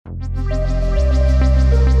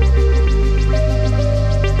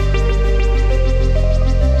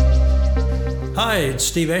Hi, it's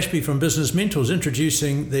Steve Ashby from Business Mentors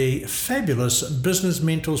introducing the fabulous Business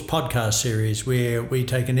Mentors podcast series where we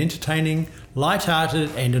take an entertaining,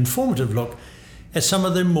 light-hearted and informative look at some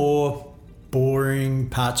of the more boring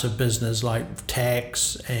parts of business like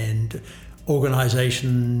tax and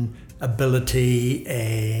organisation ability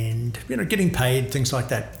and getting paid, things like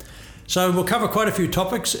that. So we'll cover quite a few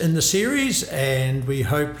topics in the series and we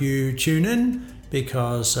hope you tune in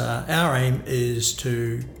because our aim is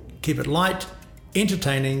to keep it light,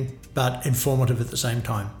 entertaining, but informative at the same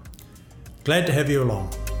time. Glad to have you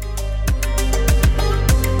along.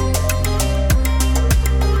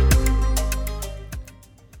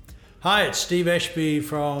 Hi, it's Steve Ashby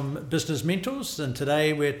from Business Mentors, and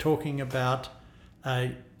today we're talking about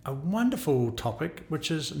a wonderful topic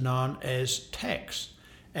which is known as tax,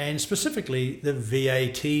 and specifically the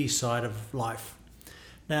VAT side of life.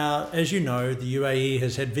 Now, as you know, the UAE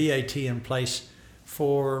has had VAT in place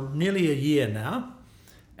for nearly a year now,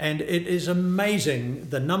 and it is amazing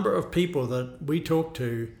the number of people that we talk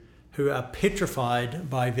to who are petrified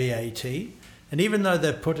by VAT, and even though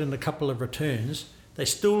they've put in a couple of returns, they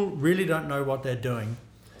still really don't know what they're doing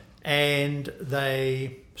and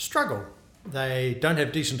they struggle. They don't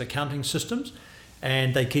have decent accounting systems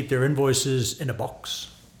and they keep their invoices in a box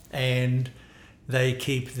and they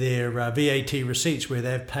keep their VAT receipts where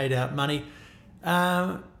they've paid out money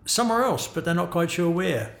somewhere else, but they're not quite sure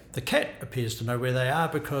where. The cat appears to know where they are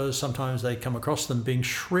because sometimes they come across them being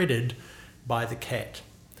shredded by the cat.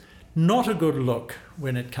 Not a good look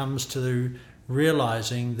when it comes to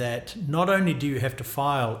realizing that not only do you have to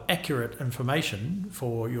file accurate information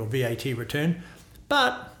for your VAT return,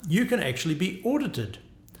 but you can actually be audited,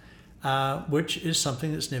 which is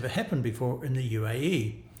something that's never happened before in the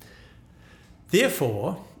UAE.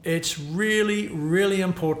 Therefore, it's really, really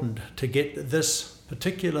important to get this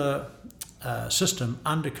particular system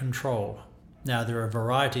under control. Now, there are a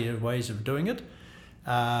variety of ways of doing it,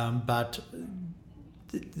 but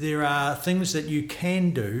there are things that you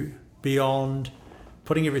can do beyond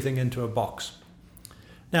putting everything into a box.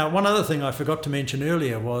 Now, one other thing I forgot to mention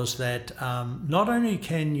earlier was that not only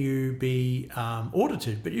can you be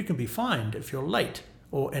audited, but you can be fined if you're late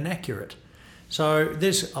or inaccurate. So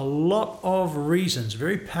there's a lot of reasons,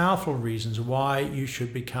 very powerful reasons, why you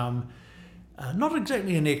should become not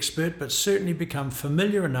exactly an expert, but certainly become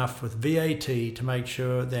familiar enough with VAT to make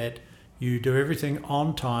sure that you do everything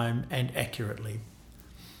on time and accurately.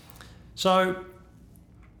 So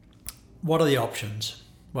what are the options?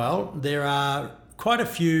 Well, there are quite a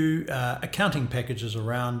few accounting packages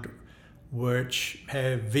around which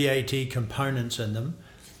have VAT components in them.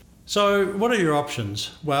 So what are your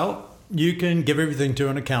options? Well, you can give everything to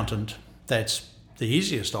an accountant. That's the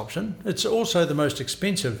easiest option. It's also the most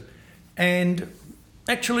expensive. And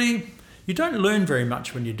actually, you don't learn very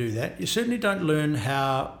much when you do that. You certainly don't learn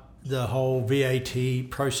how the whole VAT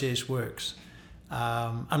process works,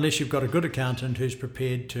 unless you've got a good accountant who's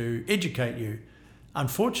prepared to educate you.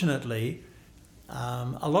 Unfortunately,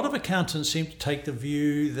 a lot of accountants seem to take the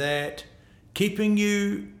view that keeping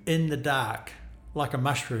you in the dark like a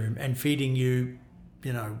mushroom and feeding you,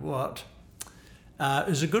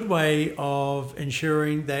 is a good way of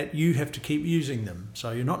ensuring that you have to keep using them.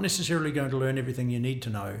 So you're not necessarily going to learn everything you need to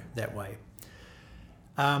know that way.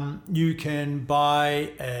 You can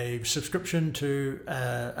buy a subscription to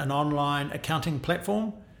an online accounting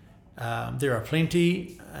platform. There are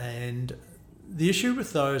plenty, and the issue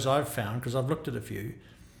with those I've found, because I've looked at a few,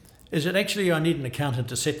 is that actually I need an accountant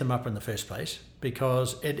to set them up in the first place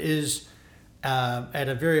because it is at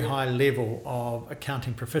a very high level of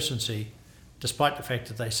accounting proficiency, despite the fact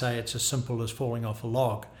that they say it's as simple as falling off a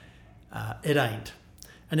log. It ain't.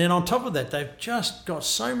 And then on top of that, they've just got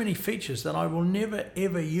so many features that I will never,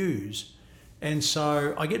 ever use. And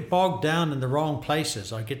so I get bogged down in the wrong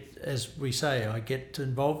places. I get, as we say, I get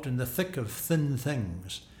involved in the thick of thin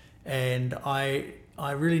things. And I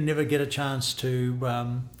really never get a chance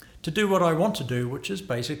to do what I want to do, which is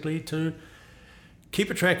basically to keep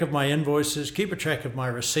a track of my invoices, keep a track of my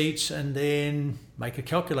receipts, and then make a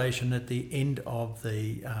calculation at the end of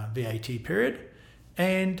the VAT period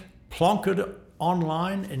and plonk it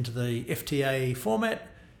online into the FTA format.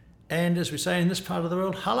 And as we say in this part of the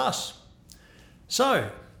world, halas. So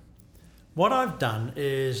what I've done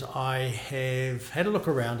is I have had a look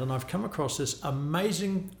around and I've come across this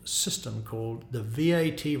amazing system called the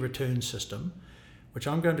VAT Returns system, which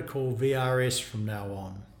I'm going to call VRS from now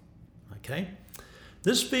on. Okay.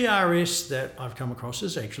 This VRS that I've come across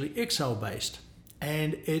is actually Excel based,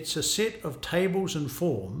 and it's a set of tables and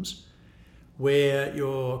forms where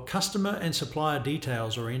your customer and supplier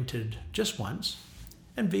details are entered just once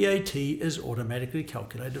and VAT is automatically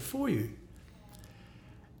calculated for you.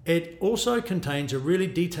 It also contains a really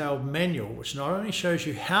detailed manual which not only shows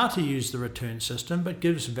you how to use the return system, but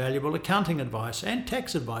gives valuable accounting advice and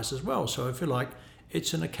tax advice as well. So if you like,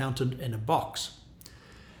 it's an accountant in a box.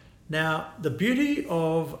 Now, the beauty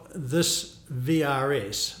of this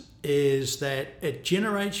VRS is that it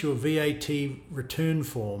generates your VAT return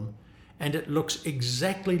form and it looks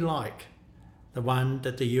exactly like the one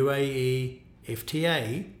that the UAE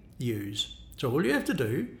FTA use. So all you have to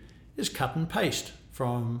do is cut and paste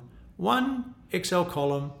from one Excel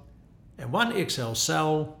column and one Excel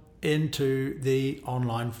cell into the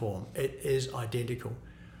online form. It is identical.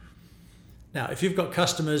 Now, if you've got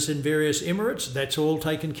customers in various Emirates, that's all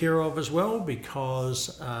taken care of as well,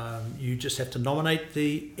 because you just have to nominate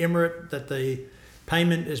the Emirate that the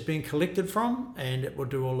payment is being collected from, and it will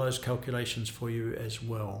do all those calculations for you as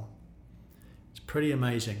well. It's pretty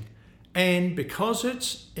amazing. And because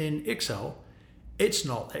it's in Excel, it's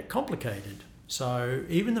not that complicated. So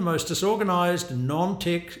even the most disorganized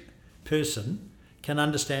non-tech person can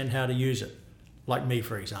understand how to use it, like me,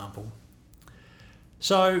 for example.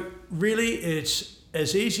 So really, it's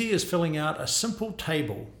as easy as filling out a simple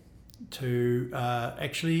table to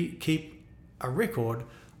actually keep a record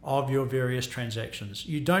of your various transactions.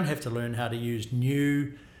 You don't have to learn how to use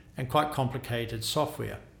new and quite complicated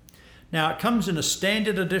software. Now, it comes in a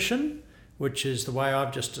standard edition, which is the way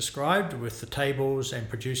I've just described, with the tables and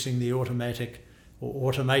producing the automated,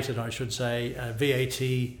 I should say, VAT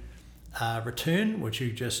return, which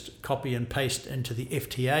you just copy and paste into the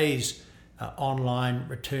FTA's online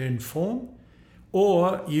return form.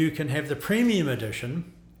 Or you can have the premium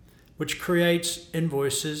edition, which creates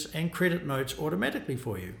invoices and credit notes automatically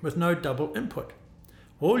for you with no double input.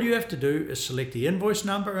 All you have to do is select the invoice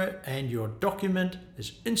number and your document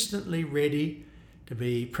is instantly ready to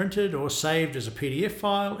be printed or saved as a PDF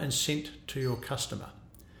file and sent to your customer.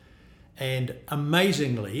 And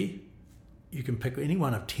amazingly, you can pick any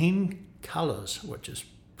one of 10 colors, which is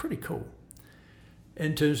pretty cool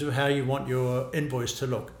in terms of how you want your invoice to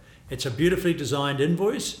look. It's a beautifully designed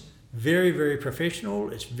invoice, very, very professional.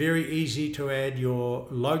 It's very easy to add your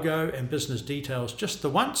logo and business details just the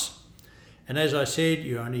once. And as I said,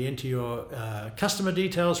 you only enter your customer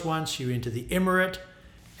details once, you enter the Emirate,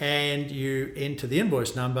 and you enter the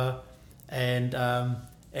invoice number. And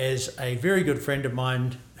as a very good friend of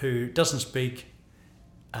mine who doesn't speak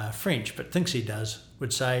French but thinks he does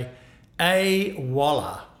would say, "Et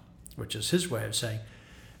voila," which is his way of saying,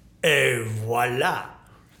 "Et voila,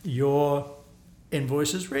 your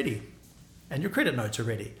invoice is ready and your credit notes are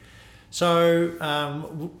ready." So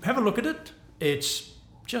have a look at it. It's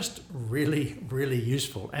just really, really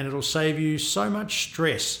useful, and it'll save you so much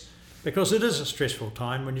stress, because it is a stressful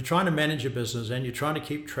time when you're trying to manage your business and you're trying to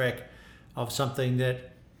keep track of something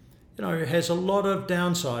that, you know, has a lot of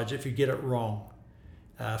downsides if you get it wrong.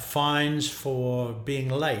 Fines for being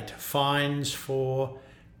late, fines for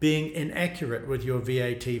being inaccurate with your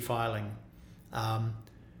VAT filing,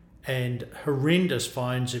 and horrendous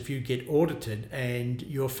fines if you get audited and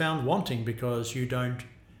you're found wanting because you don't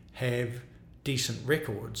have decent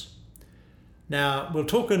records. Now, we'll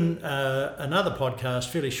talk in another podcast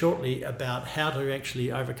fairly shortly about how to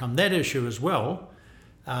actually overcome that issue as well,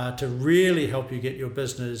 to really help you get your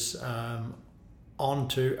business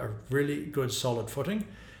onto a really good solid footing.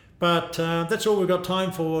 But that's all we've got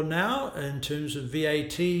time for now in terms of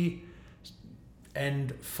VAT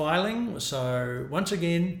and filing. So once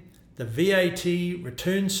again, the VAT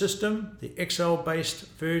return system, the Excel-based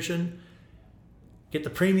version. Get the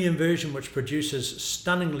premium version, which produces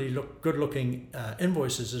stunningly good-looking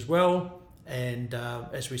invoices as well. And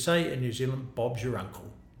as we say in New Zealand, Bob's your uncle.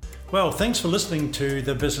 Well, thanks for listening to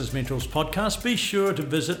the Business Mentals podcast. Be sure to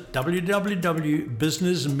visit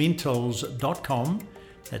www.businessmentals.com.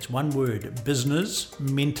 That's one word,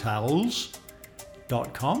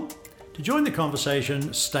 businessmentals.com. To join the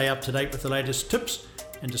conversation, stay up to date with the latest tips,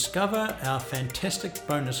 and discover our fantastic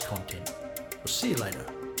bonus content. We'll see you later.